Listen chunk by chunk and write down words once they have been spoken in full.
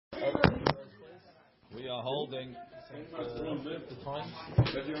We are holding.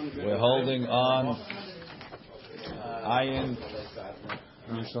 We're holding on Ayin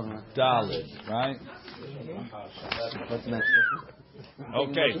Dalit, right? What's next?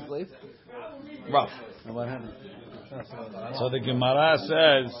 Okay. Rough. So the Gemara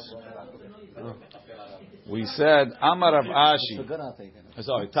says, we said Amar Rav Ashi.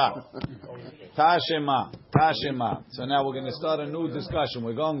 Sorry, Tashema. So now we're going to start a new discussion.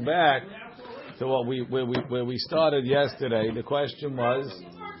 We're going back to where we started yesterday. The question was,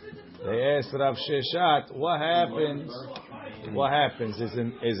 they asked Rav Sheshat, what happens? What happens? Is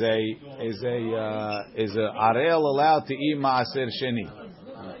a arel allowed to eat maaser sheni?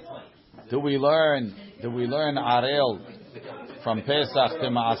 Do we learn arel from Pesach to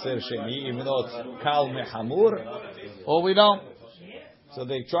maaser sheni, even though it's kal mehamur, or we don't? So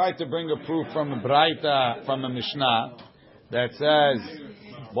they tried to bring a proof from a Braita, from a Mishnah, that says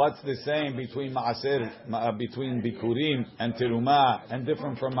what's the same between maaser, between bikurim and teruma, and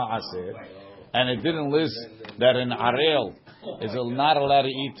different from maaser, and it didn't list that an arel is not allowed to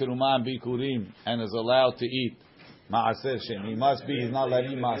eat teruma and bikurim, and is allowed to eat maaser sheni. He's not allowed to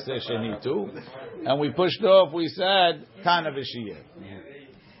eat maaser sheni too. And we pushed off. We said Tana v'shiyeh,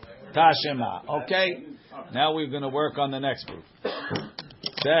 Tashema. Okay. Now we're going to work on the next proof.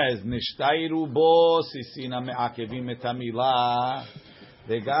 Says nishtairu bo sisina me'akevim etamila.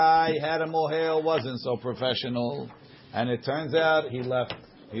 The guy had a mohel, wasn't so professional, and it turns out he left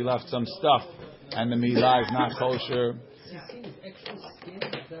some stuff, and the milah is not kosher.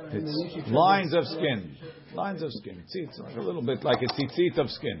 It's lines of skin. It's like a little bit like a tzitzit of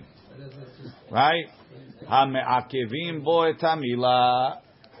skin, right? Ha me'akevim bo etamila.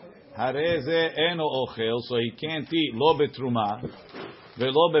 Hareze eno ochel, so he can't eat lo betruma,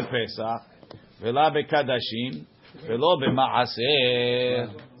 velo bepesach, velo bekadashim, velo bemaaser.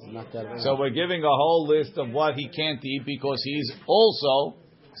 So we're giving a whole list of what he can't eat because he's also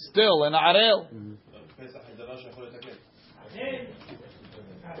still an arel.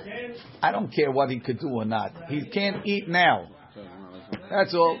 I don't care what he could do or not. He can't eat now.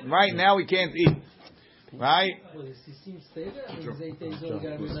 That's all. Right now he can't eat. Right?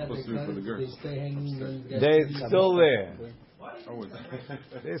 They're still there.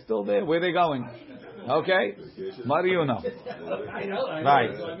 They're still there. Where are they going? Okay? Mariuno.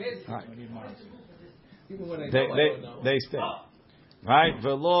 Right. They stay. Right?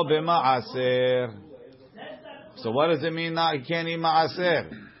 Velo b'ma'aser. So what does it mean now? He can't eat ma'aser.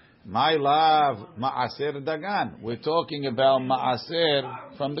 My love, ma'aser dagan. We're talking about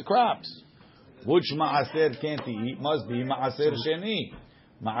ma'aser from the crops. Which maaser can't he eat? Must be maaser sheni.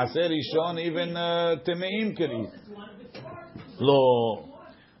 Maaser ishon, even temeim can eat. Lo.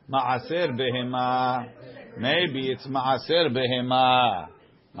 Maaser behema. Maybe it's maaser behema.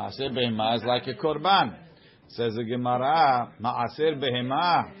 Maaser behema is like a korban. Says the Gemara, maaser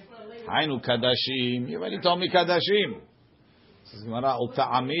behema. Hainu kadashim. You already told me kadashim. Says the Gemara, ul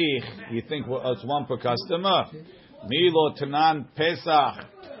ta'amich. You think it's one per customer? Milo tanan pesach.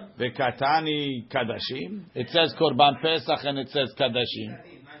 V'katani kadashim. It says korban pesach and it says kadashim.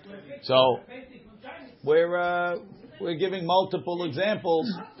 So we're giving multiple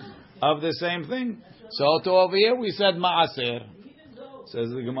examples of the same thing. So to over here we said maaser. Says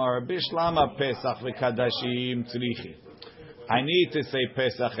the Gemara, bishlama pesach v'kadashim tzrichi. I need to say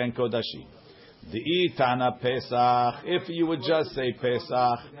pesach and kodashim. D'itana pesach. If you would just say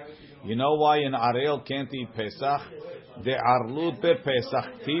pesach, you know why an arel can't eat pesach? The arlut be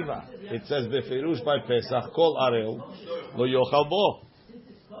pesach tiva. It says befirush by pesach kol arel lo yochal bo.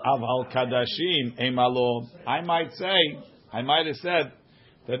 Aval kadashim emalo. I might have said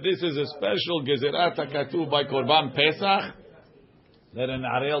that this is a special gezerat hakatuv by korban pesach that an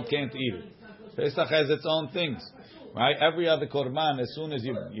arel can't eat it. Pesach has its own things, right? Every other korban, as soon as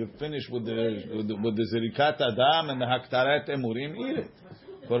you finish with the zirikat adam and the haktaret emurim, eat it.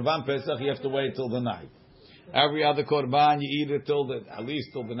 Korban pesach you have to wait till the night. Every other korban you eat it at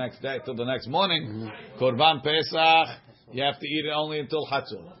least till the next day, till the next morning. Mm-hmm. Korban pesach you have to eat it only until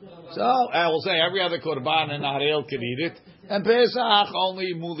chatzor. So I will say every other korban and arel can eat it, and pesach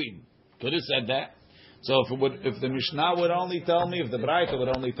only mulim. Could have said that. So if the Mishnah would only tell me, if the Braita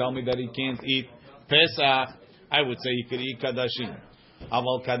would only tell me that he can't eat pesach, I would say he could eat kadashim.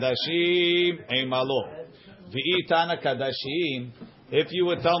 Aval kadashim eimalo. V'itana kadashim. If you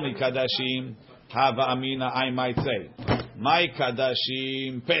would tell me kadashim. Hava Amina, I might say, my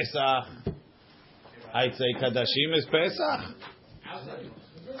Kadashim Pesach. I'd say Kadashim is Pesach.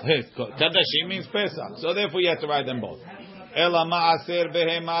 Kadashim means Pesach. So therefore you have to write them both. Ela Ma'aser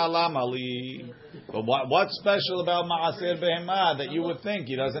Behema Lamali. But what's special about Ma'aser Behemah that you would think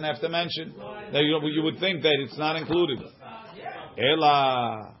he doesn't have to mention? That you would think that it's not included.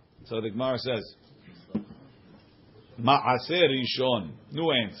 Ela. So the Gemara says, Ma'aser Rishon.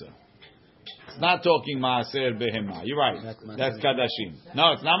 New answer. It's not talking Ma'aser Behemah. You're right. That's Kadashim.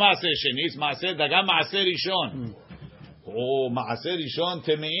 No, it's not Ma'aser Sheni. It's Ma'aser Dagan, Ma'aser Rishon. Oh, Ma'aser Rishon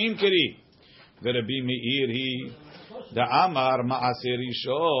Temeim Keri. V'Rabbi Meir he. The Amar Ma'aser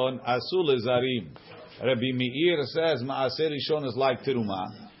Rishon Asul Zarim. Rabbi Meir says Ma'aser Rishon is like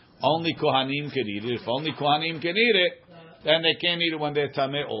Teruma. Only Kohanim can eat it. If only Kohanim can eat it, then they can't eat it when they're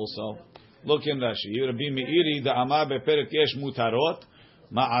Tameh also. Look in Rashi. Rabbi Meir the Amar bePerek Yesh Mutarot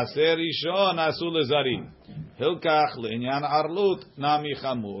Ma'aser Rishon Asul Zarim. Hilkach Le'inyan Arlut Nami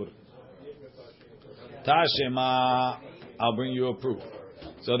Chamur. Tashema. I'll bring you a proof.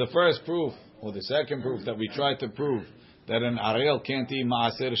 So the first proof, or the second proof that we tried to prove that an Arel can't eat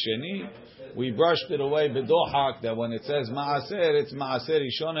Ma'aser Sheni, we brushed it away b'dohak that when it says Ma'aser, it's Ma'aser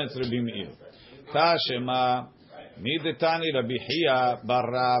Rishon, it's Rabbi Meir. Tashema midetani Rabbi Hiya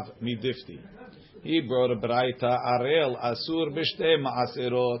barav midifti. He brought a braita Arel asur b'shtei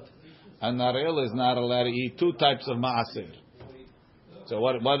Ma'aserot. An Arel is not allowed to eat two types of Ma'aser. So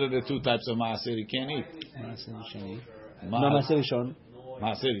what are the two types of Ma'aser he can't eat? Ma'aser Sheni. Ma'aser Rishon.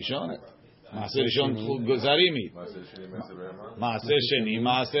 Ma'aser Rishon. Ma'aser Rishon Zarim. Ma'aser Sheni,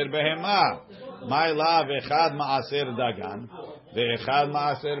 Ma'aser Behemah. Ma'ila ve'echad Ma'aser Dagan, ve'echad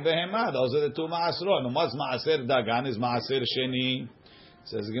Ma'aser Behemah. Those are the two Ma'aserot. And what's Ma'aser Dagan is Ma'aser Sheni.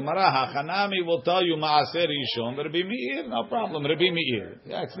 Says Gemara, Hachanami will tell you Ma'aser Rishon, Rabbi Meir, no problem, Rabbi Meir.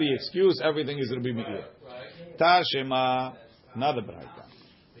 That's the excuse, everything is Rabbi Meir. Tashema, another braita.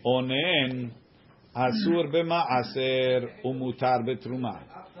 Onen, Asur b'Ma'aser, Umutar b'Truma.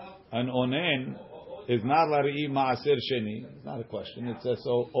 An onen is not allowed to eat Ma'aser Sheni. It's not a question. It says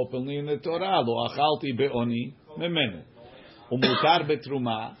so openly in the Torah. Lo achalti be'oni memenu. Umutar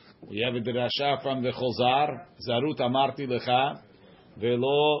betruma. We have a drasha from the Chozar. Zarut amarti lecha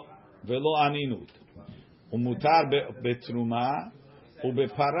velo aninut. Umutar betruma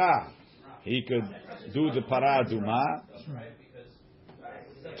ubepara. He could do the para duma.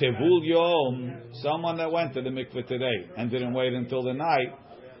 Tevul yom. Someone that went to the mikveh today and didn't wait until the night.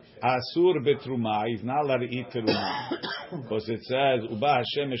 Asur betruma, he's not allowed to eat teruma because it says uba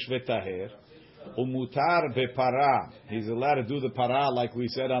Hashem v'taher. Umutar bepara, he's allowed to do the para like we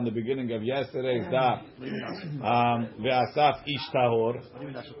said on the beginning of yesterday's daf. Ve'asaf ish tahor.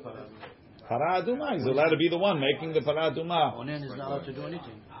 Para aduma, he's allowed to be the one making the para aduma. Onen is not allowed to do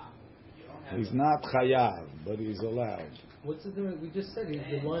anything. He's not chayav, but he's allowed. What's the difference? We just said he's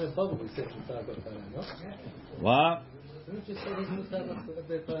the line above it. We said Mutar bepara, no? What?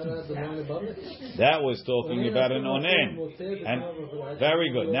 That was talking about an onen. And very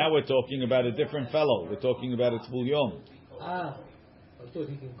good. Now we're talking about a different fellow. We're talking about a tvul yom. I thought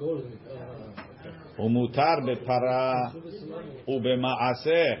he can go to the Umutar bepara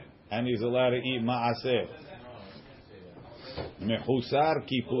ubema'aser, and he's allowed to eat ma'aser. Mechusar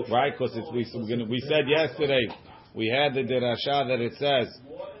kippur, right? Because we said yesterday we had the derasha that it says.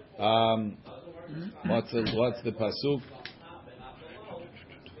 What's the pasuk?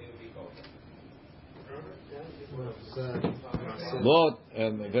 Lot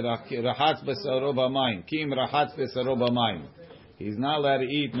rahatz besaro b'mayim. Kim rahatz besaro b'mayim. He's not allowed to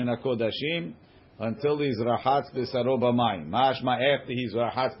eat min hakodashim until he's rahatz besaro b'mayim. Mashma after he's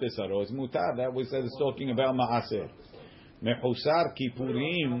rahatz besaro is mutar. That we said is talking about ma'aser. Mechusar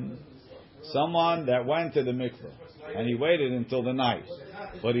kippurim. Someone that went to the mikveh and he waited until the night,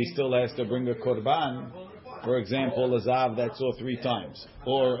 but he still has to bring a korban. For example, a zav that saw 3 times,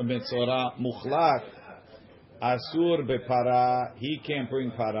 or a mitzorah muchlak, asur bepara, he can't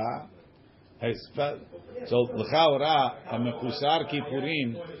bring para. So l'chaora a mechusar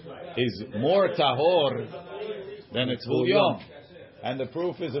kippurim is more tahor than a tvul yom, and the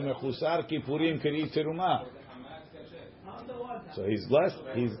proof is a mechusar kippurim can eat teruma. So he's less,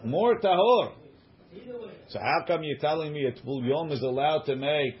 he's more tahor. So how come you're telling me a tvul yom is allowed to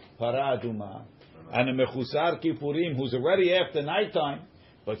make para aduma, and a mechusar kippurim who's already after nighttime,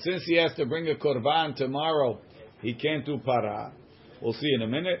 but since he has to bring a korban tomorrow, he can't do para? We'll see in a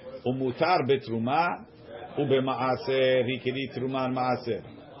minute. Umutar betruma ubema'aser, he can eat truma and ma'aser.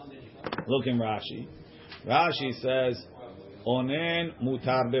 Look in Rashi. Rashi says onen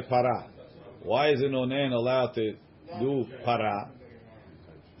mutar bepara. Why is an onen allowed to do para?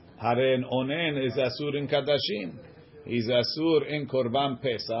 Haren onen is asur in kadashim. He's asur in korban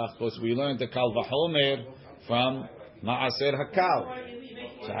pesach because we learned the kal vachomer from ma'aser hakal.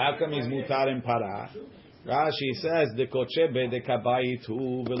 So how come he's mutar in para? Rashi says the koche bedek habayit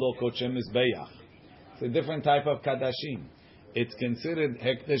hu velo koche mizbeach. It's a different type of kadashim. It's considered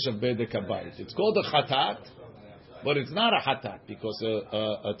hekdesh of bedek habayit. It's called a chatat, but it's not a hatat because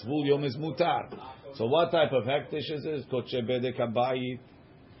a tvul yom is mutar. So what type of hekdesh is this? Koche bedek habayit,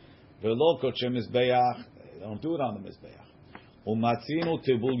 velo koche mizbeach. They don't do it on the mizbeach. Umatzinu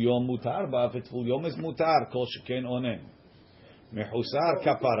tvul yom mutar, but if tvul yom is mutar, kol sheken onen. Mehusar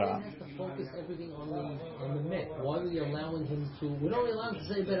kapara. Focus everything on the met. Why are we allowing him to? We're not allowed to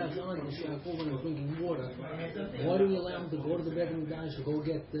say better when he's drinking water. Why do we allow him to go to the bedroom guys to go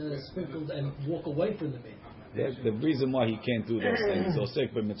get sprinkled and walk away from the met? The reason why he can't do those things, so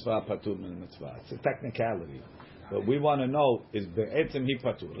sick mitzvah patur min mitzvah. It's a technicality. But we want to know is be'etzem hi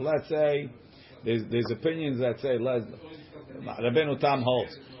patur. Let's say there's opinions that say Rabbeinu Tam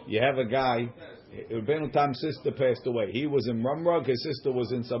holds. You have a guy. Rabbeinu Tam's sister passed away. He was in Rumrug. His sister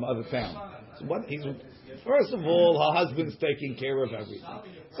was in some other town. So first of all, her husband's taking care of everything.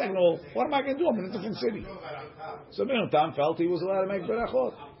 Second of all, what am I going to do? I'm in a different city. So Rabbeinu Tam felt he was allowed to make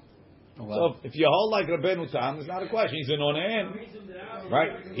berachot. So if you hold like Rabbeinu Tam, it's not a question. He's an onen,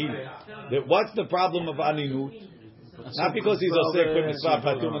 right? What's the problem of aninut? Not because he's a sick mitzvah,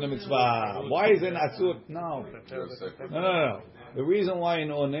 patum and mitzvah. Why is it asur? No. The reason why in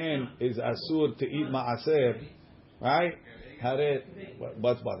onen is asur to eat maaser, right?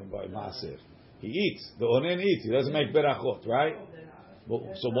 What's bothering by maaser? He eats. The onen eats. He doesn't make berachot, right?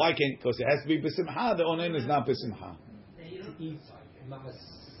 So why can't? Because it has to be b'simcha. The onen is not b'simcha.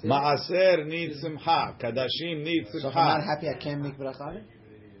 Maaser needs simcha. Kadashim needs simcha. So if I'm not happy, I can't make bracha?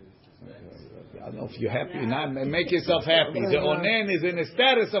 I don't know if you're happy. Not make yourself happy. The onen is in a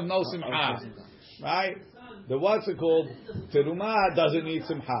status of no simcha, right? The what's it called? Terumah doesn't need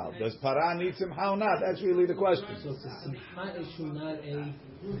simcha. Does para need simcha or not? That's really the question. So it's a simcha issue, not a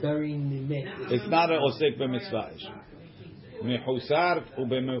very nimet. It's not a osek b'mitzvah issue. Mehusar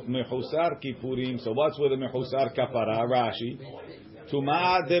kipurim. So what's with the mehusar kapara? Rashi.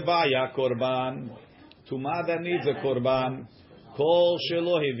 Tumah debaya korban. Tumah that needs a korban. Kol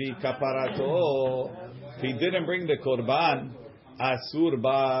shelo hevi kaparato. If he didn't bring the korban, asur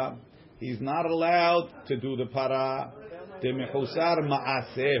ba. He's not allowed to do the para. The mehusar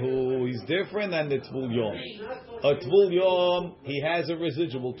ma'asehu. He's different than the tvul yom. A tvul yom, he has a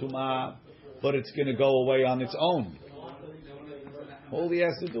residual tumah, but it's going to go away on its own. All he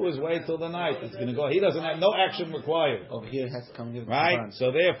has to do is wait till the night. It's going to go. He doesn't have no action required. Over here, it has to come here. Right?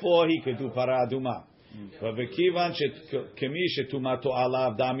 So therefore, he could do para aduma. But v'kivan kemi shetumato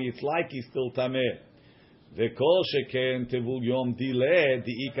alav dami. It's like he's still tameh. V'kol sheken tevul yom dileh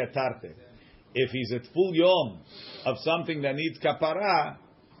di'ikatarte. If he's at full yom of something that needs kapara,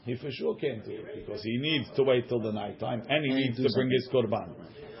 he for sure can't do it because he needs to wait till the night time and he needs to bring his korban.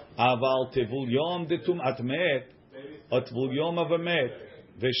 Aval tevul yom detumat met, a tvul yom of a met,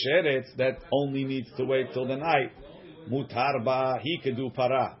 v'sheretz that only needs to wait till the night. Mutar ba, he could do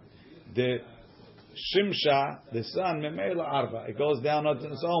para. The shimsha, the sun, memela arba. It goes down on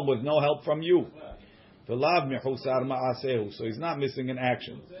its own with no help from you. V'lav mehusar ma'asehu. So he's not missing an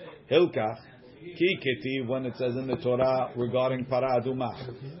action. Hilkach, ki ketiv, when it says in the Torah regarding para aduma.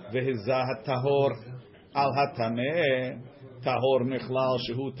 V'hizah tahor al hatameh, tahor michlal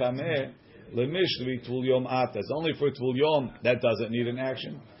shehu tameh, lemishli tvul yom atas. Only for tvul yom, that doesn't need an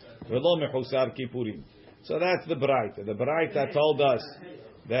action. V'lo mehusar kipurim. So that's the Braita. The Braita told us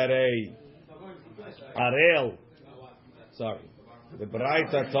that the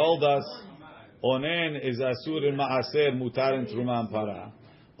Braita told us onen is asur in ma'aser mutar in truma and para.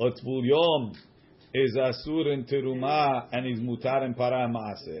 Otvul yom is asur in teruma and is mutar in para and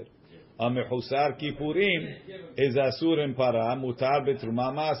ma'aser. A mehusar kipurim is asur in para mutar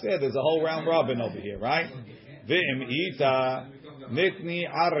betruma ma'aser. There's a whole round robin over here, right? V'im ita nitni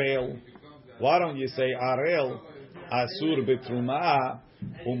arel. Why don't you say arel asur betruma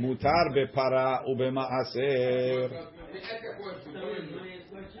umutar bepara ubemaaser?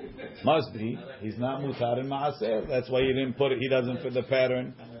 Must be he's not mutar in maaser. That's why he didn't put it. He doesn't fit the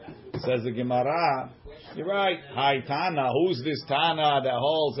pattern. Says the Gemara. You're right. Hi Tana. Who's this Tana that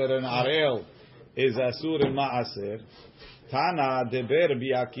holds that an arel is asur in maaser? Tana deber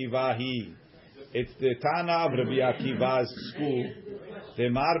Rabbi Akiva he. It's the Tana of Rabbi Akiva's school.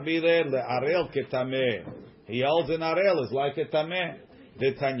 Demar bile le'arel ketameh. He holds an arel is like a tameh.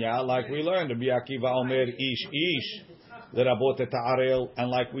 The Tanya, like we learned, Rabbi Akiva Omer ish lerabot et ha'arel, and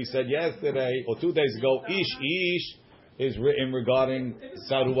like we said yesterday or 2 days ago, ish is written regarding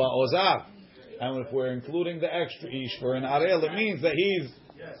sarua ozav, and if we're including the extra ish for an arel, it means that he's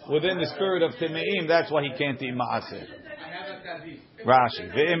within the spirit of timeim. That's why he can't eat ma'aser. Rashi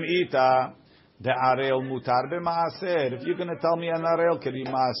ve'im ita The arel mutar b'maaser. If you're going to tell me an arel can be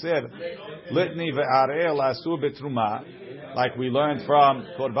maaser, litni ve'arel asur betruma, like we learned from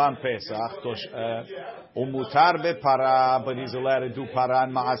Korban Pesach, umutar be'para, but he's allowed to do para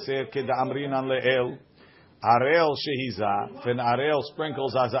and maaser kedamrinan le'el. Arel shehiza, then arel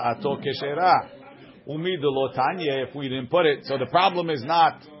sprinkles as ato keshera. Umidelo tanya, if we didn't put it, so the problem is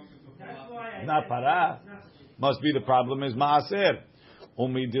not para. Must be the problem is maaser.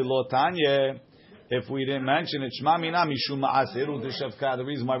 Umidelo tanya. If we didn't mention it, Shema mina mishum ma'aser u'deshavka. The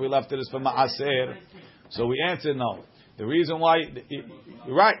reason why we left it is for ma'aser. So we answered no. The reason why,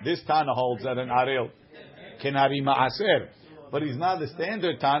 you're right, this Tana holds that an arel can have ma'aser, but he's not the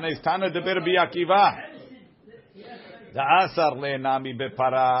standard Tana. He's Tana de Berbi Akiva. The asar le'nami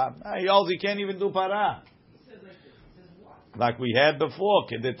be'para. He holds he can't even do para. Like we had before,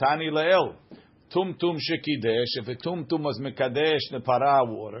 kedetani le'el. Tum shekidesh. If a tum was mekadesh the para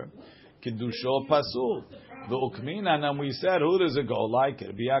water, Kiddusho pasul. The ukmina, and we said, who does it go like?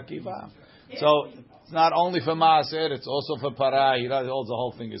 Rabbi Akiva. So it's not only for maaser, it's also for para. He holds the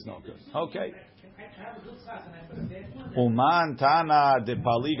whole thing is no good. Okay. Uman tana de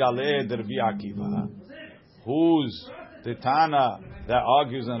paligale de Rabbi Akiva. Who's the tana that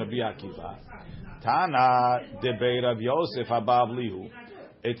argues on Rabbi Akiva? Tana de Bei Rav Yosef Abavlihu.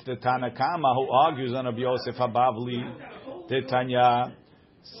 It's the Tana Kama who argues on Rabbi Yosef Abavli. The Tanya.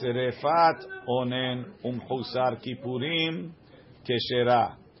 Serefat onen umchusar kippurim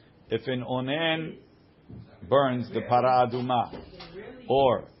keshera. If an onen burns the para aduma,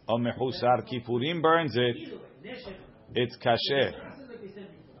 or a mechusar kippurim burns it, it's kasher.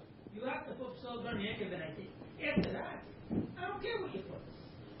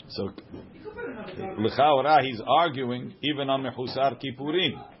 So, l'chaora he's arguing even on mechusar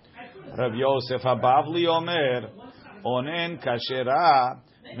kippurim. Rav Yosef Habavli Omer onen kashera.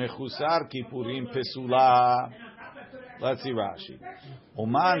 Mechusar Kippurim Pesula. Let's see Rashi.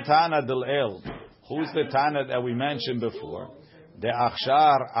 Uman Tana del El. Who's the Tana that we mentioned before? The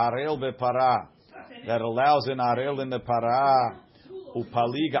Achshar Arel Bepara. That allows an Arel in the Para.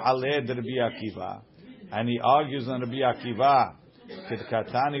 Upalig Ale Rabbi Akiva. And he argues on Rabbi Akiva.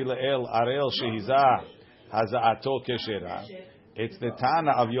 Kedkatani Le'el Arel Shehiza Haza'ato Keshera. It's the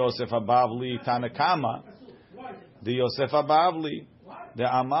Tana of Yosef Abavli Tana Kama. The Yosef Abavli. The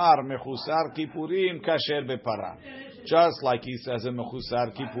Amar Mechusar Kippurim Kasher Bepara. Just like he says in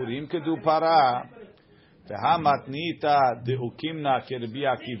Mechusar Kippurim Kedu Para. The Hamatnita De Ukimna Ke Rabbi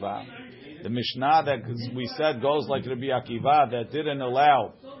Akiva. The Mishnah that we said goes like Rabbi Akiva that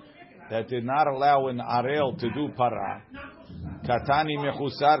did not allow an Arel to do Para. Katani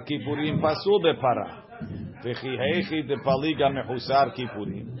Mechusar Kippurim Pasul Bepara. V'chihechi De Paliga Mechusar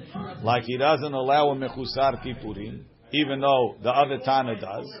Kippurim. Like he doesn't allow a Mechusar Kippurim. Even though the other Tana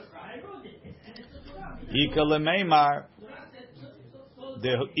does. It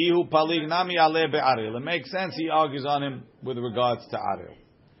makes sense he argues on him with regards to Arel.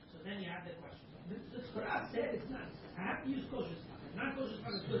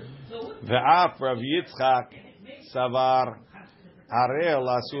 Ve'af Rav Yitzchak Savar Arel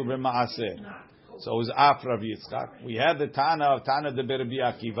Asur B'Maaser. So it was Af Rav Yitzchak. We had the Tana of Tana de Berbi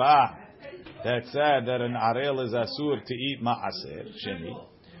Akiva that said that an arel is asur to eat ma'aser sheni,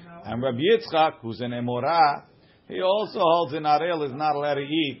 and Rabbi Yitzchak, who's an emorah, he also holds an arel is not allowed to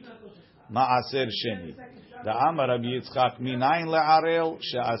eat ma'aser sheni. The Amar Rabbi Yitzchak minayin le'arel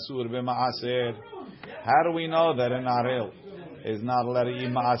she'asur b'ma'aser. How do we know that an arel is not allowed to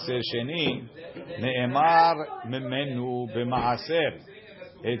eat ma'aser sheni? Ne'emar mimenu b'ma'aser.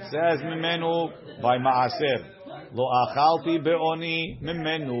 It says mimenu by ma'aser. Lo achalti be'oni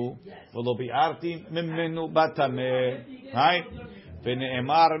mimenu, v'lo bi'arti mimenu batameh. Right?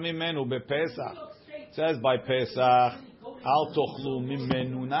 V'ne'emar mimenu be'pesach. It says by Pesach, al tochlu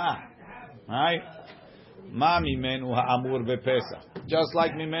mimenuna. Right? Ma mimenu ha'amur be'pesach. Just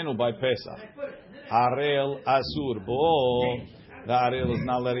like mimenu by Pesach. Arel asur bo. The arel is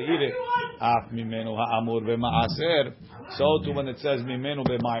not allowed to eat it. Af mimenu ha'amur be'ma'aser. So too when it says mimenu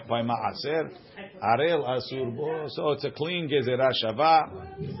by ma'aser. Arel asur bo, so it's a clean gezerah shava.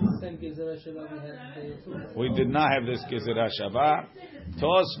 We did not have this gezerah shava.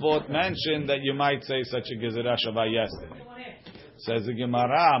 Tosfot mentioned that you might say such a gezerah shava yesterday. Says the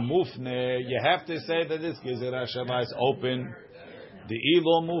Gemara, mufne. You have to say that this gezerah shava is open. The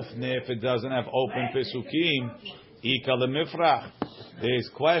ilo mufne if it doesn't have open pesukim. Ika lemifrach. There's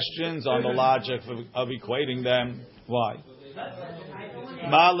questions on the logic of equating them. Why?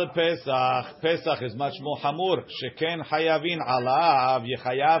 Mal Pesach. Pesach is much more hamur. Sheken hayavin alav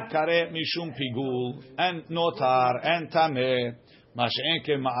yechayav kare mishum pigul and notar and tameh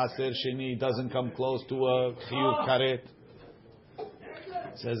Mash'enke ma'aser sheni doesn't come close to a chiyuv karet.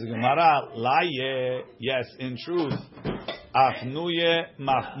 Says the Gemara, laye, yes, in truth, afnuye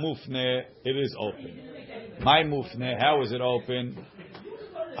mufne, it is open. My mufne, how is it open?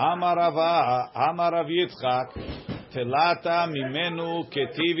 Amarav Yitzchak, telata mimenu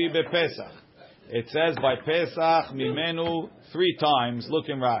ketivi bepesach. It says by Pesach mimenu 3 times. Look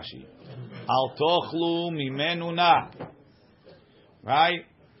in Rashi. Al tochlu mimenu na. Right?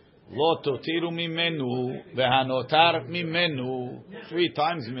 Lo totiru mimenu vehanotar mimenu 3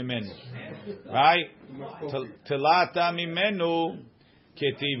 times mimenu. Right? Telata mimenu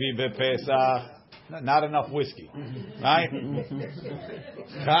ketivi bepesach. Not enough whiskey, right?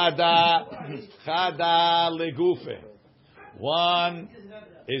 Chada legufe. One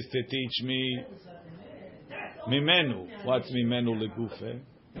is to teach me mimenu. What's mimenu legufe?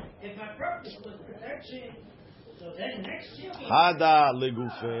 Chada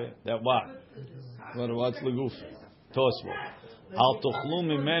legufe. That what? What's legufe? Tosfot. Al tochlu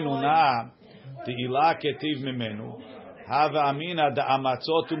mimenu na te'ilah ketiv mimenu. Hava amina da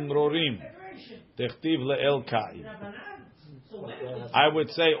amatzot umrorim. I would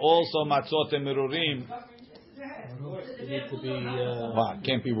say also matzot and merurim need to be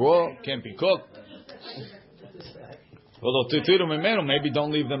can't be raw, can't be cooked. Although titiru mimenu, maybe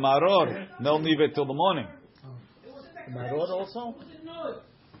don't leave the maror. Don't leave it till the morning. Maror also?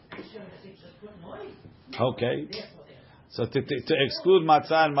 Okay. So to exclude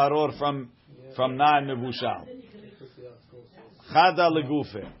matzah and maror from na'an mevushal. Chada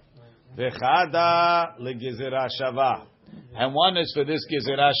legufe. V'chada legezerah shava, and one is for this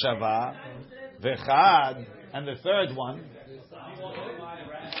gezerah shava. V'chad, and the third one,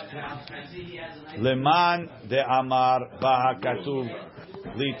 leman de amar v'hakatuv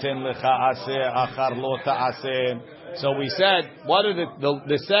liten lecha aseh achar lo ta'aseh. So we said, what are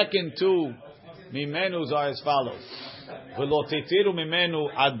the second 2 mimenus are as follows: v'lo titiru mimenu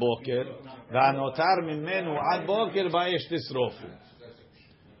ad boker, v'anotar mimenu ad boker ba'esh tisrofu.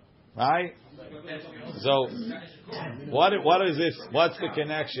 Right? So, what is this? What's the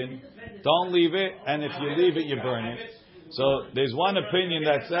connection? Don't leave it, and if you leave it, you burn it. So, there's one opinion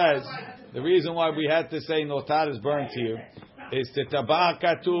that says the reason why we had to say notar is burnt here is to tabah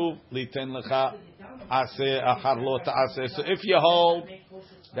katuv liten lecha aseh achar lo ta'aseh. So, if you hold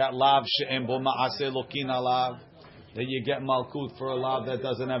that lav she'en bo ma'aseh lokin alav, then you get malkut for a lav that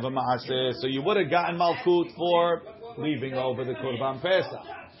doesn't have a ma'aseh. So, you would have gotten malkut for leaving over the Kurban Pesach.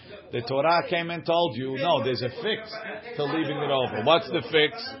 The Torah came and told you, no, there's a fix to leaving it over. What's the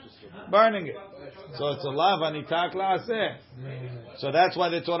fix? Burning it. So it's a lav anitak la'aseh. So that's why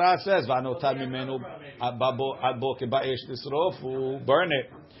the Torah says, v'anotar mimenu ad boker ba'esh tisrofu, burn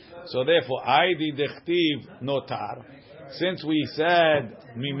it. So therefore, aidi dechtiv notar. Since we said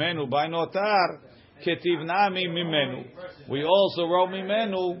mimenu by notar, ketiv nami mimenu. We also wrote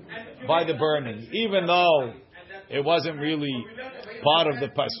mimenu by the burning, even though it wasn't really part of the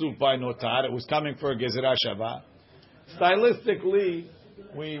pasuk by notar. It was coming for a gezerah shava. Stylistically,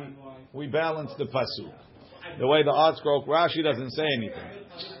 we balance the pasuk. The way the art scroll, Rashi doesn't say anything.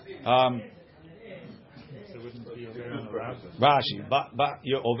 Rashi, but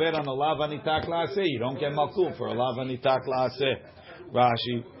you're over on a lav anitak la'aseh. You don't get malkum for a lav anitak la'aseh.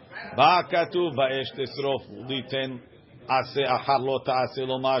 Rashi, ba'katuv ba'esh tisrofu liten aseh achar lo ta'aseh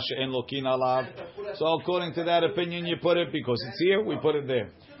lo ma she'en lokin alav. So according to that opinion, you put it because it's here. We put it there.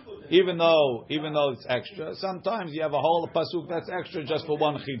 Even though it's extra, sometimes you have a whole pasuk that's extra just for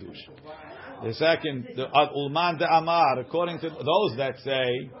one chidush. The second, the ulman de amar, according to those that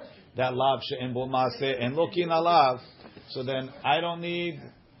say that lav she'en bo maseh and lokin alav, so then I don't need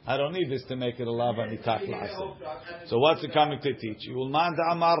this to make it a lav anitak la'aseh. So what's it coming to teach you? Ulman de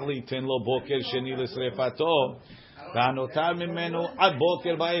amar liten lo boker sheni l'srefato v'anotar mimenu ad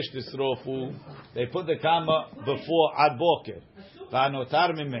boker ba'esh tisrofu. They put the comma before ad boker.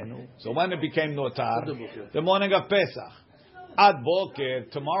 V'anotar mimenu. So when it became notar, the morning of Pesach. Ad boker,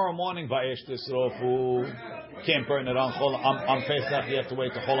 tomorrow morning ba'esh tisrofu. Can't burn it on Pesach. You have to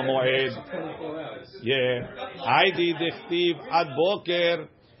wait to Chol Hamoed. Yeah. Aidi dichtiv ad boker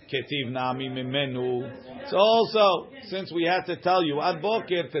ketiv nami mimenu. So also, since we had to tell you ad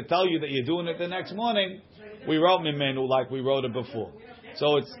boker to tell you that you're doing it the next morning, we wrote mimenu like we wrote it before.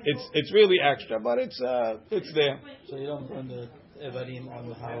 So it's really extra, but it's there. So you don't burn the evarim on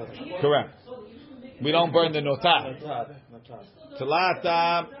the holiday. Correct. We don't burn the notar.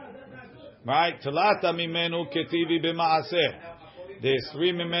 Talata, right? Talata mimenu ketivi b'maaser. There's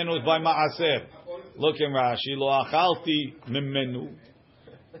 3 mimenus by maaser. Look in Rashi. Lo achalti mimenu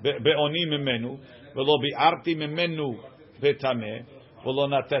be'oni mimenu, velo bi'arti mimenu betameh, v'lo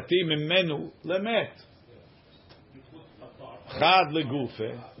natati mimenu lemet. Chad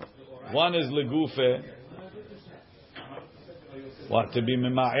legufe. One is legufe. What, to be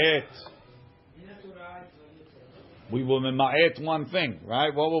mema'et? We will mema'et one thing,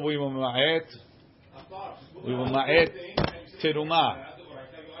 right? What will we mema'et? We will mema'et teruma.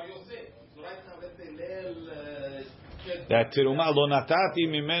 That teruma lo natati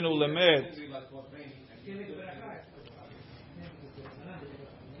mimenu lemet.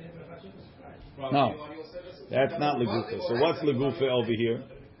 No, that's not legufe. So what's legufe over here?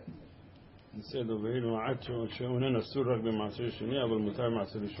 Mutar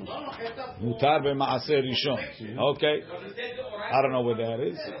b'ma'aser rishon. Okay, I don't know what that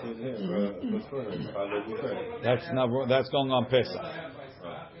is. That's going on Pesach,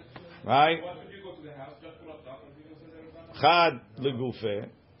 right? Chad legufe,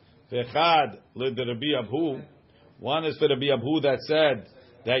 v'chad le'Rabbi Abhu. One is for Rabbi Abhu that said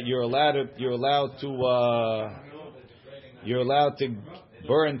that you're allowed to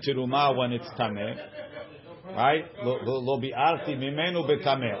burn teruma when it's tameh, right? Lo bi'arti mimenu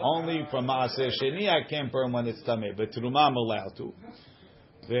betameh. Only from ma'aseh sheni I can't burn when it's tameh, but teruma I'm allowed to.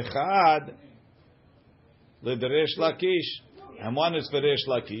 V'chad le'Resh Lakish, and one is for Resh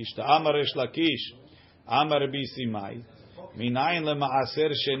Lakish. The Amar Resh Lakish, Amar Rabbi Simai, minayin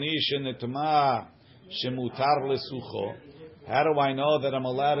le'ma'aser sheni shenetma shemutar lesucho. How do I know that I'm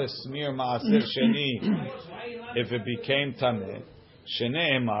allowed to smear ma'aser sheni if it became tameh?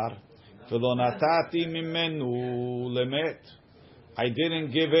 Shene'emar, v'lo natati mimenu lemet. I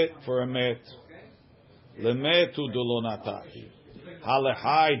didn't give it for a met. Lemetu d'lo natati.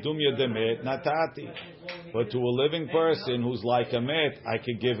 Halechai dumya demet natati. But to a living person who's like a met, I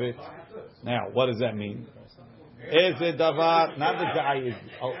could give it. Now, what does that mean? Eze davar, not the guy is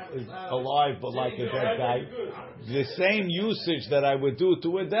alive, but like a dead guy. The same usage that I would do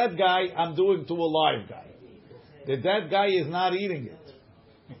to a dead guy, I'm doing to a live guy. The dead guy is not eating it.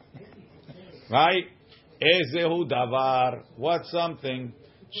 Right? Ezehu davar. What's something?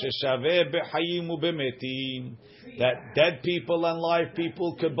 Sheshaveh b'chayim u'b'metim. That dead people and live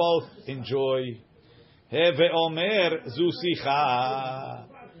people could both enjoy. Heve omer zusicha.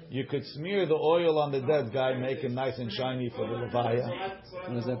 You could smear the oil on the dead guy, make him nice and shiny for the levaya.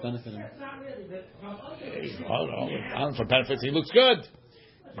 What does that benefit him? I don't know. For benefits, he looks good.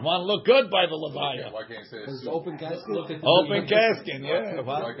 You want to look good by the levaya. Why can't I say a suit? Open casket? Open casket, yeah.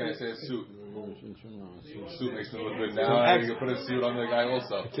 Why can't I say a suit? Suit makes me look good. Now I can put a suit on the guy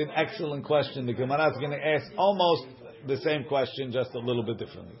also. It's an excellent question. The Gemara is going to ask almost the same question, just a little bit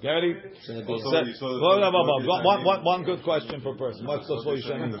differently. Ready? One good question per person. What's the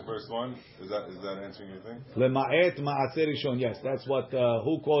solution? The first one is that answering your thing? Lema'et ma'aser rishon. Yes, that's what.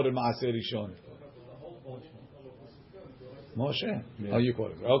 Who quoted ma'aser rishon? Moshe. Yeah. Oh, you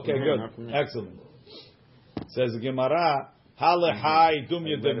quoted. Okay, good, excellent. Says the Gemara, halechai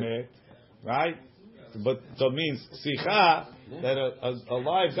dumya demet, right? But so it means sicha, that a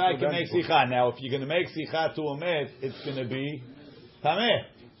live guy can make sicha. Now, if you're going to make sicha to a met, it's going to be tameh.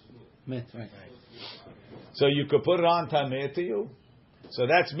 Met, right. So you could put it on tameh to you. So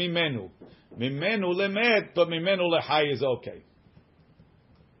that's mimenu. Mimenu lemet, but mimenu lechai is okay.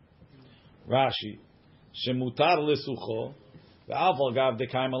 Rashi, shemutar lesucho, ve'aval gav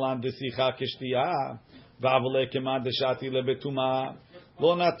dekaim alam desicha kishtiyah, ve'aval ekemad deshati lebetuma.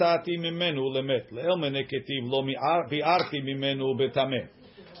 Lo natati mimenu lemet. Le'elmene ketiv lo bi'arti mimenu betameh.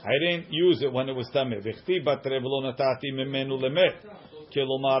 I didn't use it when it was tameh. V'chtiv batrev lo natati mimenu lemet.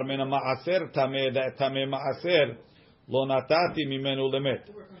 Kelomar mena ma'aser tameh, that tameh ma'aser. Lo natati mimenu lemet.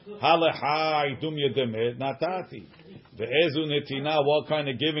 Halechai dumya demet natati. Ve'ezu netina, what kind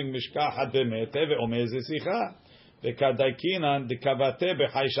of giving mishkaha demet? Ve'omez esicha. Ve'kadaikinan dekavate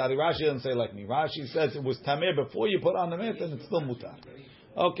b'chai shari. Rashi doesn't say like me. Rashi says it was tameh before you put on the met, and it's still mutar.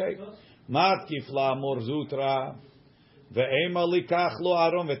 Okay. Mat kifla morzutra ve'ema likach lo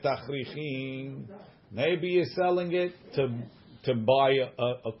aron ve'tachrichim. Maybe you're selling it to buy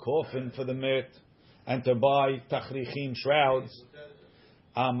a coffin for the met and to buy tachrichim shrouds.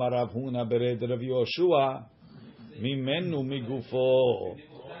 Amar Rav Huna bered Rav Yoshua mimenu migufo.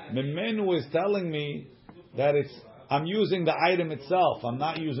 Mimenu is telling me that I'm using the item itself. I'm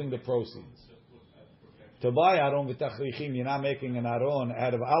not using the proceeds. To buy aron v'tachrichim, you're not making an aron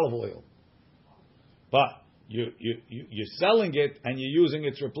out of olive oil, but you're selling it and you're using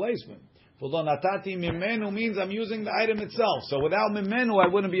its replacement. V'lo natati mimenu means I'm using the item itself. So without mimenu, I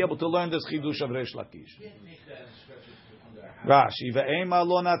wouldn't be able to learn this chidush of Resh Lakish. Rashi ve'ema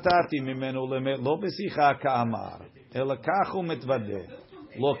lo natati mimenu lemet lo besicha ka'amar elakachu mitvadeh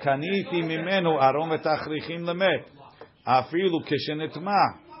lo kaniti mimenu aron v'tachrichim lemet Afilu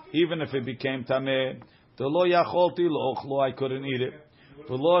kishenitma, even if it became tameh, lo yacholti lo I couldn't eat it.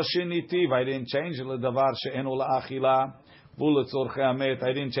 V'lo shinitiv, I didn't change it ledavar she'enu la'achila. V'lo tzorchei hamet,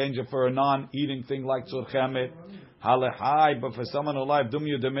 I didn't change it for a non-eating thing like tzorchei hamet. Halechai, but for someone alive,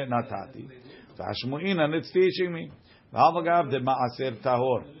 dumyu demet natati. V'hashmu'in, and it's teaching me. V'havagav de ma'aser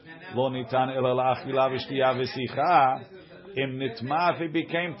tahor. Lo nitan ela la'achila v'shtiya v'sicha. Im nitma, if it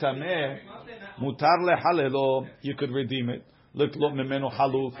became tameh, mutar lehalelo, you could redeem it. Litlot mimenu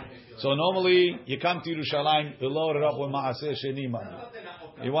haluf. So normally, you come to Yerushalayim, you load it up with ma'aseh sheni money.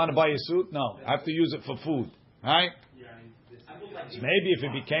 You want to buy a suit? No. I have to use it for food. Right? So maybe if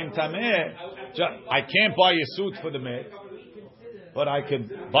it became tameh, I can't buy a suit for the maid, but I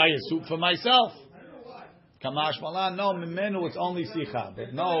could buy a suit for myself. Kamash malan, no, mimenu, it's only sicha,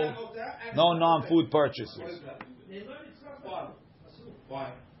 but no non-food purchases.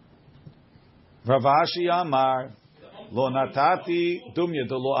 Rav Ashi Amar, lo natati dumya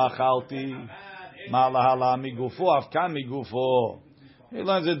de lo achalti ma lahala migufo afkan migufo. He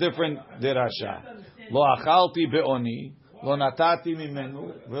learns a different dirasha. Lo achalti beoni lo natati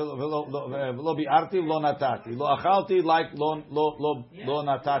mimenu lo bi'arti lo natati lo achalti like lo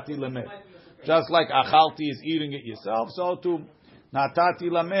natati lemet. Just like achalti is eating it yourself, so to natati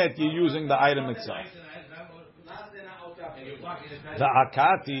lamet you're using the item itself. The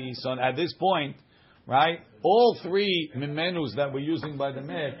akati. So at this point, right, all three mimenus that we're using by the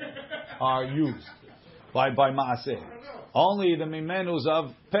med are used by Maaseh. Only the mimenus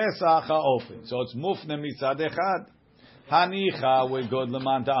of Pesach are open. So it's mufne mitzad echad. Hanicha, we're good.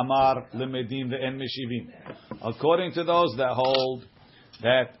 Lemanta amar lemedim ve'en meshivim. According to those that hold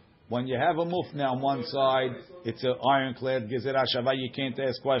that when you have a mufne on one side, it's an ironclad gezerah shava. You can't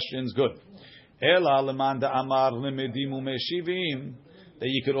ask questions. Good. Ela lemanda amar lemedim u'meshivim. That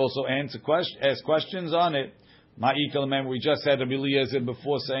you could also ask questions on it. Ma'ikal, remember we just had Rabbi Eliezer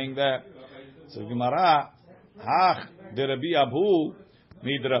before saying that. So Gemara, hach de Rabbi Abu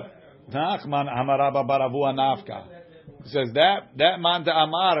midra Nachman amaraba baravu anafka. He says that man de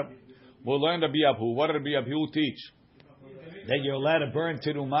Amar will learn Rabbi Abu. What did Rabbi Abu teach? That you're allowed to burn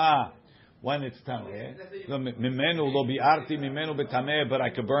terumah when it's tameh. Mimenu lo bi'arti mimenu betameh, but I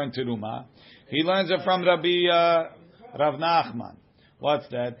could burn terumah. He learns it from Rav Nachman. What's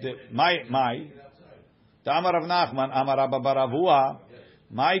that? My. Amar Rav Nachman, Amar Rabba Baravua,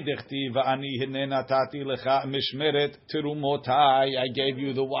 my dechti va'ani hinne natati lecha mishmeret terumotai. I gave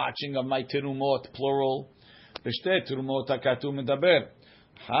you the watching of my terumot, plural. B'shte terumot hakatu medaber.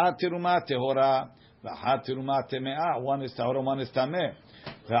 Ha terumah tehora, v'ha terumah temea. One is tahora, one is tameh.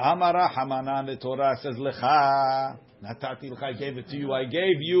 V'amara hamanan the Torah says lecha natati lecha. I gave it to you. I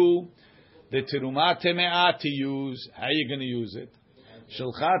gave you the terumah temea to use. How are you going to use it?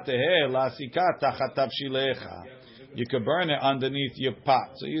 You could burn it underneath your pot.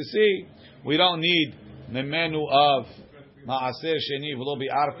 So you see, we don't need memenu of ma'aser sheni v'lo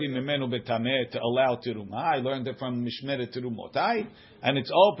bi'arti memenu betameh to allow terumah. I learned it from Mishmeret Terumotai, and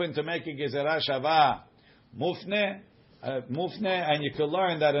it's open to make a gezerah shava mufne, and you can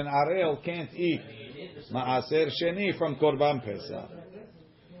learn that an arel can't eat ma'aser sheni from Korban Pesach.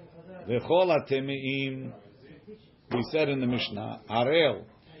 V'chol hatemeim. We said in the Mishnah, Arel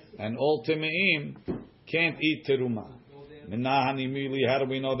and all Temeim can't eat terumah. Minahani mili, how do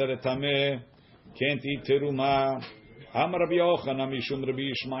we know that a Tameh can't eat terumah? Amar Rabbi Yochanan mishum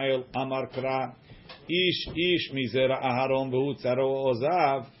Rabbi Yishmael Amar Kra ish mizera Aharon v'hu tzaro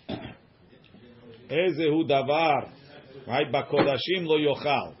ozav ezehu davar, right? Bakodashim lo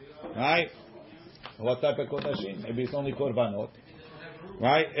yochal, right? What type of kodashim? Maybe it's only korbanot,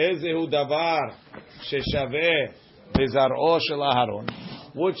 right? Ezehu davar sheshaveh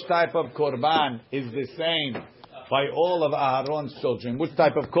which type of korban is the same by all of Aharon's children? Which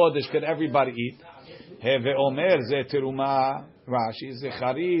type of kodesh could everybody eat? Heve omer ze teruma Rashi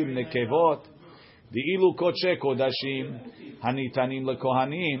zecharim nekevot di'ilu kodshe kodashim hanitanim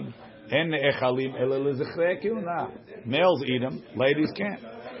lekohanim en ne'echalim ele lezechrei keuna. Males eat them, ladies can't.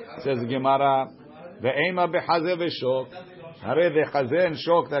 Says the Gemara ve'ema bechazeh v'shok. Hare the chazeh and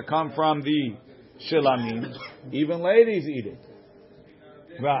shok that come from the shilamim, even ladies eat it.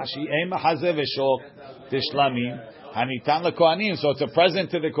 Rashi, ema hazeh v'shok tishlamim hanitan lekohanim. So it's a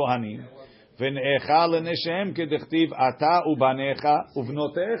present to the kohanim. V'ne'echa leneshem kedechtiv ata ubanecha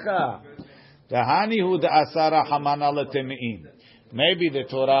uvnotecha. Tahani hu de'asara hamana letemeim. Maybe the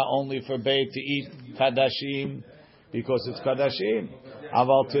Torah only forbade to eat kadashim because it's kadashim.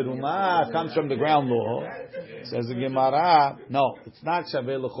 Aval terumah comes from the ground law. Says the Gemara, no, it's not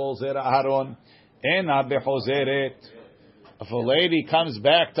shaveh l'chol zera Aharon. Ena behozeret. If a lady comes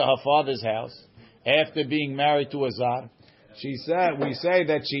back to her father's house after being married to a zar, we say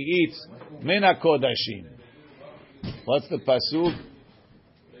that she eats min hakodashim. What's the pasuk?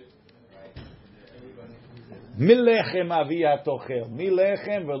 Milechem avia tochel.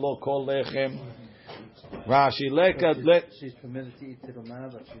 Milechem velo kol lechem. Rashi lekad. She's permitted to eat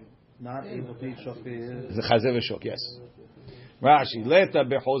terumah, but she's not able to eat shok. The chazer v'shok, yes. Rashi leta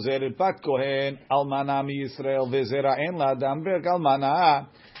bechozer pat kohen almana mi Yisrael vezera en la adam almana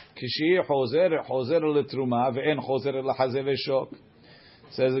kishi chozer letruma ve'en chozer lechazer v'shok.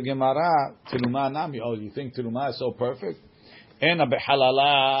 Says the Gemara, terumah nami. Oh, you think terumah is so perfect? Ena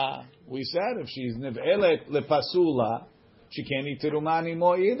behalala. We said if she's nev'elet lepasula, she can't eat terumah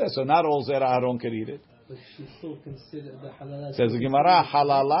anymore either. So not all zera Aaron can eat it. But she's still considered the halala. Says the Gemara,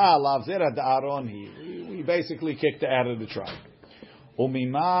 halala lav zera da Aaron hi. We basically kicked her out of the tribe.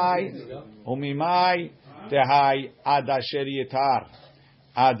 Umimai tehai ad asher yitar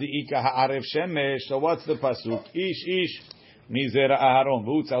ad ika ha'arev shemesh. So what's the pasuk? Ish mizera Aaron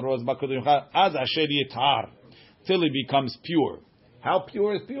v'utzaros b'kodim ad asher yitar till he becomes pure. How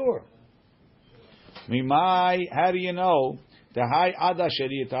pure is pure? Mimai, how do you know? Tehai ad asher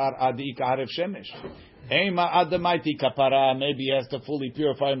yitar ad ika ha'arev shemesh. Ema adamaiti kapara. Maybe he has to fully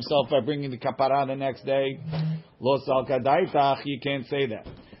purify himself by bringing the kapara the next day. Lo sal kadaitach. You can't say that.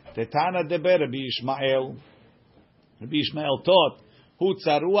 Tetana deber Rabbi Ishmael. Rabbi Ishmael taught hu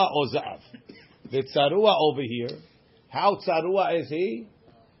tzarua ozav. The tzarua over here. How tzarua is he?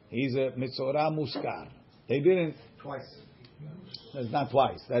 He's a mitzora muskar. They didn't twice. That's not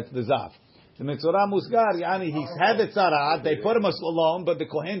twice. That's the zav. The mitzora musgar, yani he's had the tzara. They put him alone, but the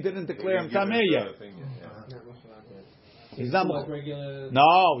kohen didn't declare him tameh yet. He's not mukhlat.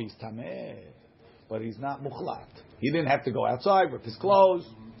 No, he's tameh, but he's not mukhlat. He didn't have to go outside with his clothes.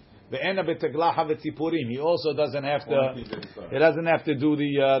 The ena betaglaha v'tzipurim. He also doesn't have to. He doesn't have to do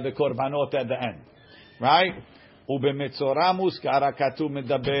the korbanot at the end, right? Ubemitzora musgar katu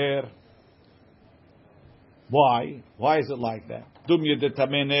medaber. Why? Why is it like that?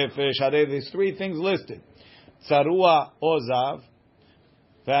 There's three things listed. Tzarua ozav,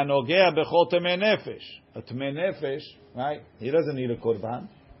 v'anogea bechol tamei nefesh. A tamei nefesh, right? He doesn't need a korban.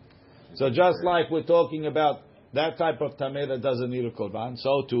 So just like we're talking about that type of tamei that doesn't need a korban,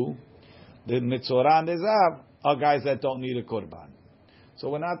 so too the mitzora and the zav are guys that don't need a korban. So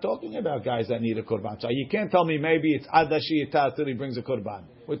we're not talking about guys that need a korban. So you can't tell me maybe it's adashi yitah till he brings a korban.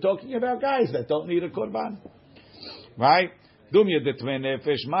 We're talking about guys that don't need a korban, right? Dumya de tmei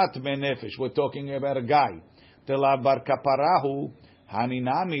nefesh, ma tmei nefesh. We're talking about a guy. Delav bar kaparahu,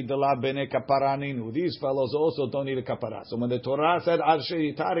 haninami delav bene kaparaninu. These fellows also don't need a kapara. So when the Torah said al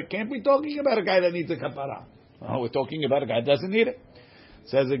sheyitar, it can't be talking about a guy that needs a kapara. We're talking about a guy that doesn't need it.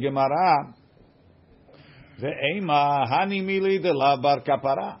 Says the Gemara, ve'ema hanimili delav bar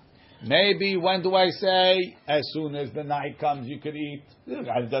kapara. Maybe when do I say as soon as the night comes you could eat? The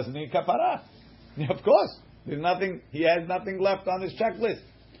guy doesn't need kapara. Of course. There's nothing. He has nothing left on his checklist.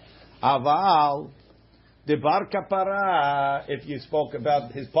 Aval, the bar kapara. If you spoke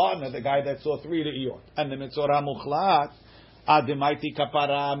about his partner, the guy that saw 3 re'iyot, and the mitzora muchlat, ademaiti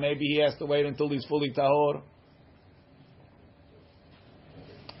kapara. Maybe he has to wait until he's fully tahor.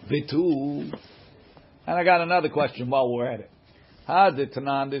 Vitu. And I got another question while we're at it.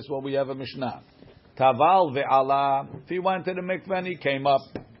 Haditanan. This is what we have a Mishnah. Taval ve'ala. If he went to the mikveh and he came up.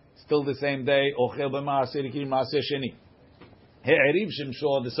 Still the same day. Ochel b'maaseh ikir maaseh sheni. He'eriv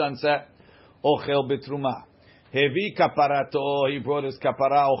shemshor, the sunset. Ochel b'truma. Hevi kaparato. He brought his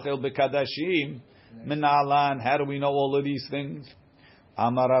kapara. Ochel b'kadashim. Minalan. How do we know all of these things?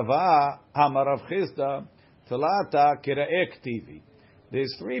 Amarava. Amarav Chisda. Talata kira'ek tivi.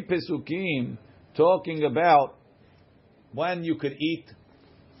 There's 3 pesukim talking about when you could eat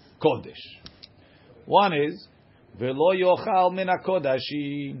kodesh. One is velo yochal min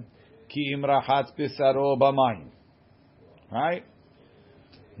hakodashim. Ki imrachatz pisaro b'mayim, right?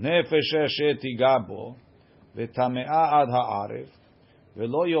 Nefesh eshet igabo v'tamea ad ha'aref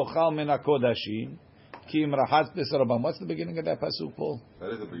v'lo yochal min hakodashim ki imrachatz pisaro b'mayim. What's the beginning of that pasuk, Paul?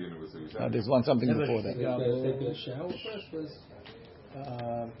 That is the beginning of the pasuk. There's something before that.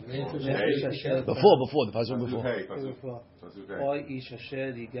 Before the pasuk before. Oy ish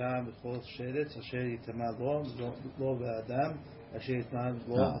asher yigam b'chol sheretz asher yitama lo v'adam.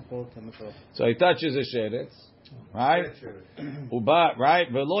 So he touches a sheretz, right? Uba, right?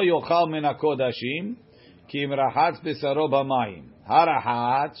 Velo yochal min hakodashim ki imrachatz b'saro b'mayim.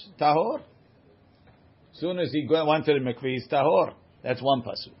 Harahatz tahor. Soon as he went to the mikveh, he's tahor. That's one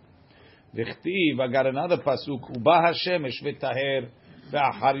pasuk. V'chtiv, I got another pasuk. Uba hashemesh v'taher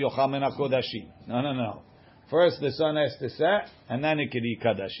v'achar yochal min hakodashim. No. First the sun has to set, and then it can eat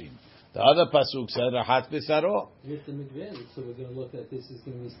kadashim. The other pasuk said rahat bisaro. With the mikveh, so we're going to look at this is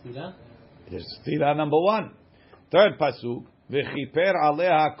going to be stira. There's stira number 1. Third pasuk v'chiper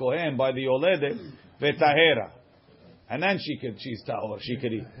aleha kohen by the yoledet v'tahera, and then she's tahor. She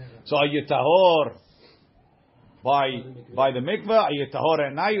could eat. So are you tahor by the mikveh? Are you tahor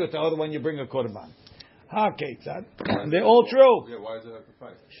at night? You're tahor when you bring a korban. Okay, they're all true. Yeah, why does it have to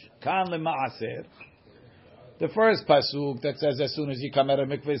fight? Kan lema'aser. The first pasuk that says as soon as you come out of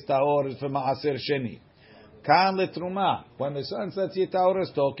mikveh is tahor is for ma'aser sheni. Kan letruma. When the sun sets, you tahor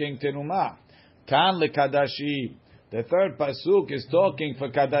is talking teruma. Kan lekadashim. The third pasuk is talking for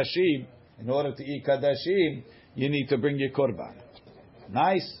kadashim. In order to eat kadashim, you need to bring your korban.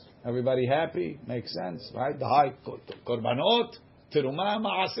 Nice. Everybody happy? Makes sense, right? The high korbanot, teruma,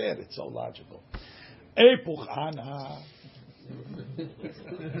 ma'aser. It's so logical. Epuch ana.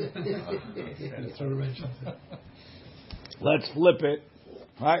 Let's flip it,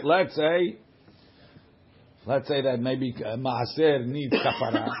 right? Let's say that maybe maaser needs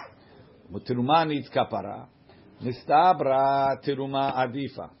kapara, teruma needs kapara. Nistabra teruma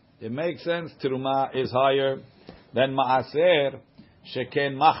adifa. It makes sense. Teruma is higher than maaser.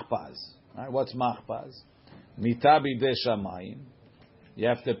 Sheken machpaz. Right? What's machpaz? Mitabi de shamayim. You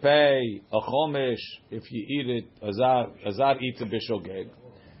have to pay a chomesh if you eat it. Azar eats a bishogeg.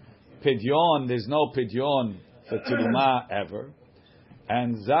 Pidyon, there's no pidyon for teruma ever.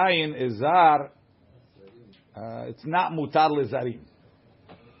 And zayin is zar. It's not mutar lezarim.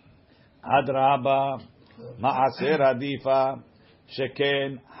 Adraba maaser adifa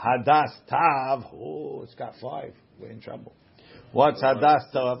sheken hadas tav. Oh, it's got 5. We're in trouble. What's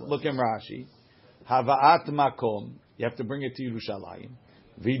hadas tav? Look in Rashi. Havaat makom. You have to bring it to Yerushalayim.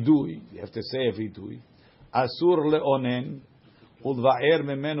 Vidui, you have to say a vidui. Asur leonen, ulva'er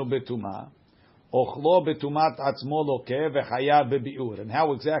memenu betuma, ochlo betumat atzmo loke v'chayav bebiur. And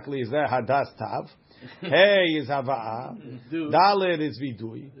how exactly is that hadas tav? Hey is hava'a, dalet is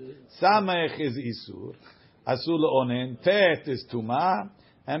vidui, samech is isur, asur leonen, tet is tuma,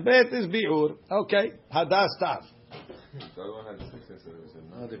 and bet is biur. Okay, hadas tav. The other one had 6 instead of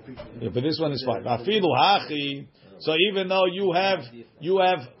 7. Yeah, but this one is 5. Afilu hachi. So even though you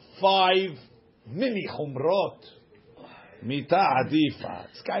have 5 mini chumrot, mita adifa.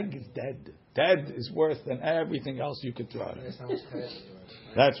 This guy is dead. Dead is worse than everything else you could throw at him.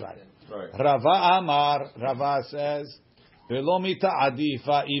 That's right. Rava Amar. Rava says, "Velo mita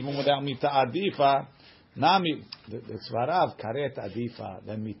adifa." Even without mita adifa, nami the svarav karet adifa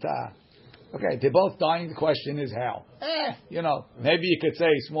then mita. Okay, they're both dying. The question is how. Maybe you could say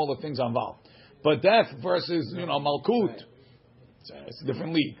smaller things involved. But death versus, malkut, it's a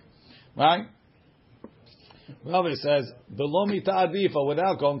different league. Right? Well, it says, Belo mita adifa,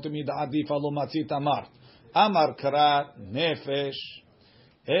 without going to mita adifa, lo matzit amar. Amar kara nefesh,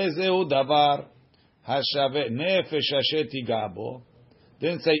 ezeu davar, hashave, nefesh hasheti gabo.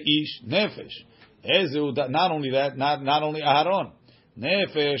 Didn't say ish, nefesh. Ezeu, not only that, not only Aharon.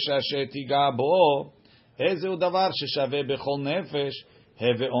 Nefesh hasheti gabo, ezeu davar, sheshave bechol nefesh,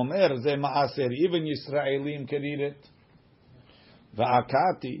 heve omer, ze maaser. Even Yisraelim can eat it.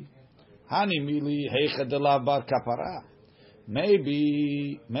 Va'akati, hani mili heichadelav bar kapara.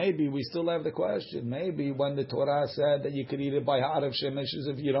 Maybe we still have the question. Maybe when the Torah said that you could eat it by harav shemesh,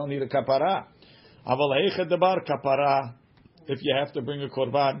 if you don't need a kapara. Aval heichadebar kapara, if you have to bring a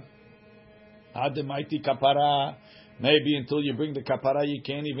korban. Ademaiti kapara. Maybe until you bring the kapara, you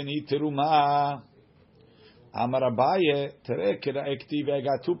can't even eat teruma. Amar Abaye, terek ektiv. I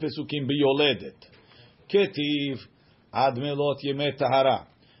got 2 pesukim biyoledet. Ketiv ad melot yemet tahara.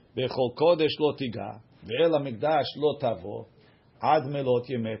 Bechol kodesh lo tiga. Ve'el hamikdash lo tavo. Ad melot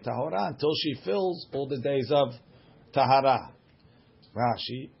yemet tahara. Until she fills all the days of tahara.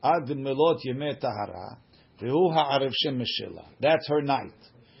 Rashi, ad melot yemet tahara. Ve'hu ha'arev shemesh shela. That's her night.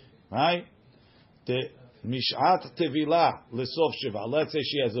 Right? The mishat tevilah lesof shiva. Let's say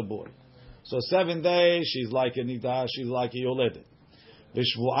she has a boy. So 7 days, she's like a nidah, she's like a yoledet.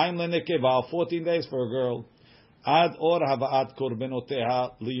 V'shvu'ayim lenekeva, 14 days for a girl. Ad or hava'at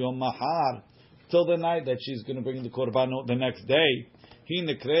korbenoteha liyom mahar, till the night that she's going to bring the korbanot the next day. Hi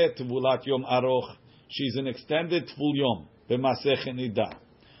nekret tevulat yom aroch, she's an extended full yom, b'masech nidah.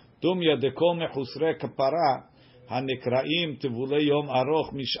 Dum yadekol mechusre kapara, hanekraim tevule yom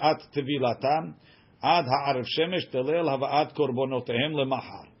aroch mishat tevilatam, ad ha'arev shemesh telel hava'at korbonotehem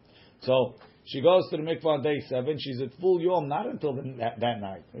lemahar. So she goes to the mikvah on day 7. She's at full yom, not until that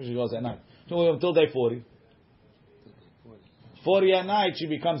night. She goes at night. Until day 40. 40 at night, she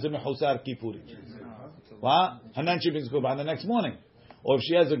becomes a mechusar kippurim. What? And then she brings korban the next morning. Or if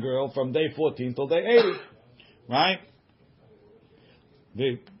she has a girl, from day 14 till day 80. Right?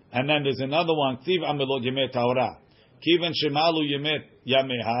 And then there's another one. Tiv amelod yemet tahora. Kiven shemalu yemet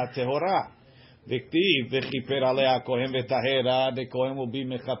yameha tehora. Viktiv v'chiper alea kohen v'tahera. The kohen will be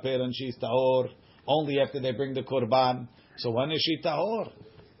mechaper and she's tahor only after they bring the korban. So when is she tahor?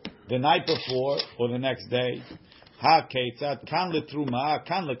 The night before or the next day? Ha keitzat kan letruma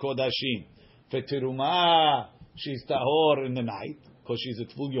kan lekodashim. For teruma she's tahor in the night because she's a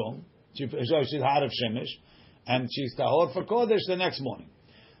tful yom. She's harav shemesh, and she's tahor for kodesh the next morning.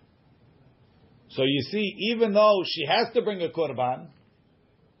 So you see, even though she has to bring a korban,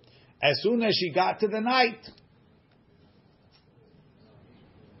 as soon as she got to the night,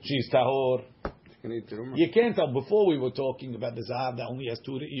 she's tahor. You can't tell. Before we were talking about the zahav that only has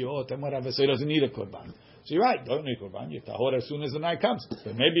 2 re'iyot and whatever, so he doesn't need a korban. So you're right, don't need a korban. You're tahor as soon as the night comes.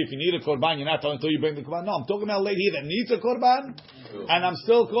 But maybe if you need a korban, you're not tahor until you bring the korban. No, I'm talking about a lady here that needs a korban, and I'm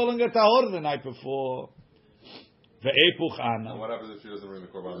still calling her tahor the night before. Ve'epuch ana. And what happens if she doesn't bring the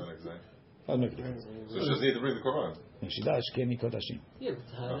korban the next day? Doesn't make a difference. So she doesn't need to bring the korban. No, she does. She can't need kodashim. Yeah, but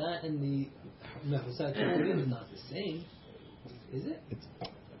tahara and the mechusat is not the same, is it?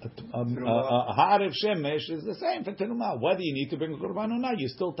 Harav shemesh is the same for teruma. Whether you need to bring a korban or not, you're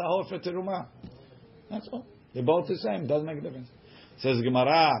still tahor for teruma. That's all. They're both the same. Doesn't make a difference. Says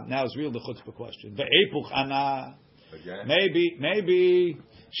Gemara. Now it's real the chutzpah question. Ve'epuch ana. Maybe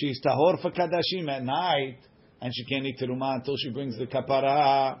she's tahor for kadashim at night, and she can't eat teruma until she brings the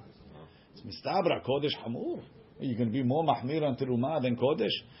kapara. It's mistabra kodesh hamur. Are you going to be more mahmir on teruma than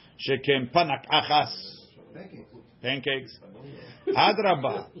kodesh? Shekem panak achas. Pancakes.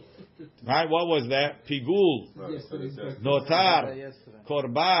 Adraba. Right, what was that? Pigul. Notar.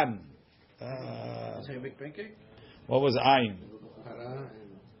 Korban. Big pancake? What was ayin?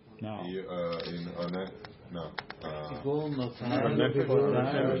 No. No.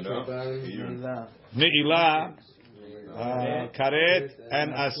 Ne'ilah. Karet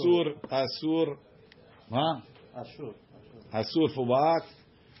and Asur. Huh? Asur for what?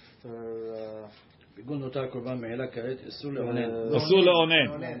 Asur le'onen.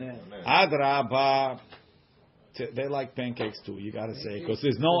 Adraba. They like pancakes too. You got to say, because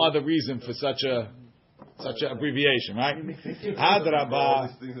there's no other reason for such a abbreviation, right? Adraba.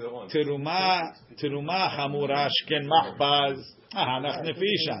 Teruma hamura shken machbaz. Hanach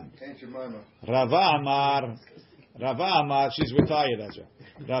nefishan. Rava Amar. She's retired, that's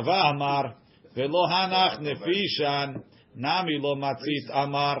right. Rava Amar. Velo hanach nefishan. Nami lo matzit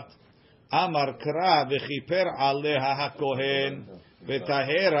amart. Amar kra v'chiper aleha hakohen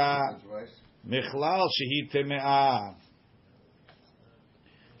v'tahera michlal shehi teme'ah.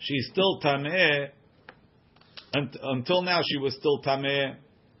 She's still tameh. Until now, she was still tameh.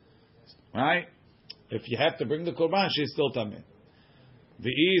 Right? If you have to bring the korban, she's still tameh.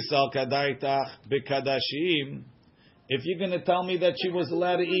 V'is al kadaitach b'kadashim. If you're going to tell me that she was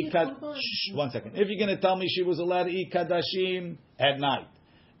allowed to eat one second. If you're going to tell me she was allowed to eat kadashim at night,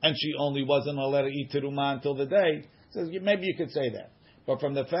 and she only wasn't allowed to eat teruma until the day, says maybe you could say that. But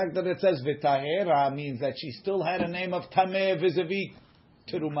from the fact that it says v'tahera means that she still had a name of tameh vis-a-vis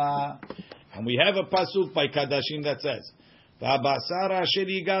teruma, and we have a pasuk by kadashim that says v'abasara asher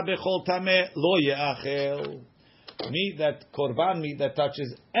yiga bechol tameh lo ye'achel. Meat that korban meat that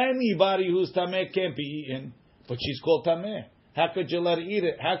touches anybody who's tameh can't be eaten. But she's called tameh. How could you let her eat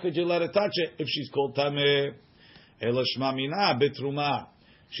it? How could you let her touch it if she's called tameh? Ela shma mina betruma.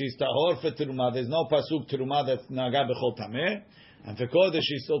 She's tahor for teruma. There's no pasuk teruma that's naga bechol tameh, and for kodesh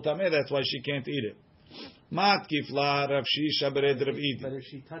she's still tameh. That's why she can't eat it. Mat kifla Rav Shisha bered Rav Idi. But if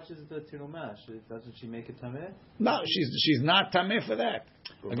she touches the teruma, doesn't she make it tameh? No, she's not tameh for that.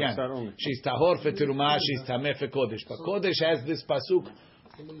 Again, she's tahor for teruma. She's tameh for kodesh. But kodesh has this pasuk.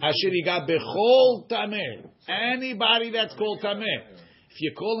 Asher yiga bechol tameh. Anybody that's called tameh. If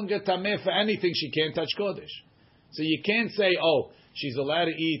you're calling her tameh for anything, she can't touch kodesh. So you can't say, oh, she's allowed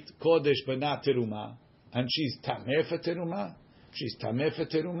to eat kodesh but not teruma, and she's tameh for teruma. She's tameh for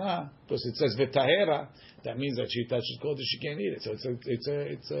teruma because it says v'tahera. That means that she touches kodesh, she can't eat it. So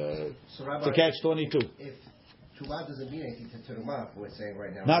it's a catch-22. If teruma doesn't mean anything to teruma, we're saying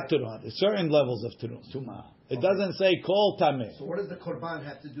right now. Not teruma. There's certain levels of teruma. It doesn't say kol tameh. So what does the korban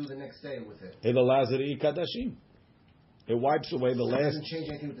have to do the next day with it? It allows her to eat kadashim. It wipes away the It last. doesn't change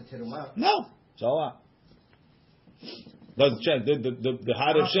anything with the teruma. No. So what? Doesn't change the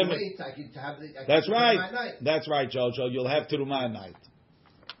harav shemesh. That's right. That's right, Jojo. You'll have teruma at night.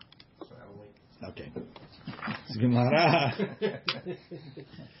 Okay. Gemara.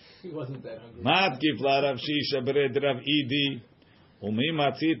 He wasn't that hungry. Mat kifla Rav Shisha bered Rav Idi. Umi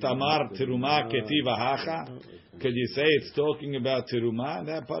matzit amar teruma ketiva hacha. Could you say it's talking about teruma in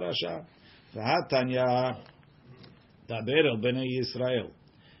that parasha? V'hatanya daber el bnei Yisrael.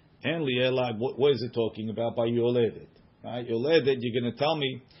 And liela, what is it talking about by yoledet? Right, yoledet. You're going to tell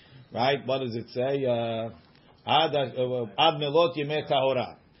me, right? What does it say? Ad melot yemei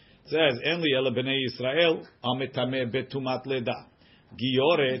tahora. It says, "En liela bnei Yisrael ametameh betumat leda."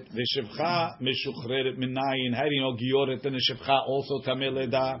 Gioret v'shevcha meshuchreret minayin. How do you know gioret and shevcha also tameh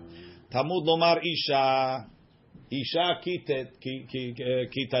leda? Talmud lomar isha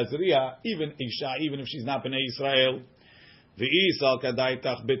kitazriya, even isha, even if she's not bnei Israel. V'isal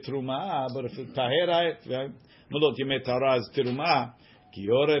kadaitach betruma, but if tahera, melot yemei tahora is teruma.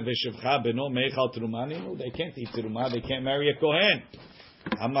 Gioret v'shevcha beno meichal terumani. They can't eat teruma. They can't marry a kohen.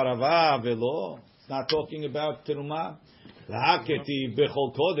 Amarava velo. It's not talking about teruma. L'haketi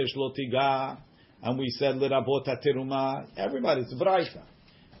bechol kodesh lo tiga, and we said l'rabot teruma. Everybody's braita.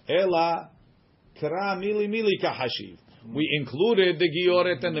 Ela kra mili mili kahashiv. We included the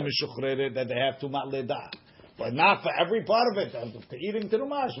gioret and the mishuchreret that they have tumat leda, but not for every part of it. To eating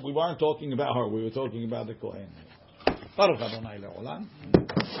teruma, we weren't talking about her. We were talking about the kohen. Baruch Adonai le'olam.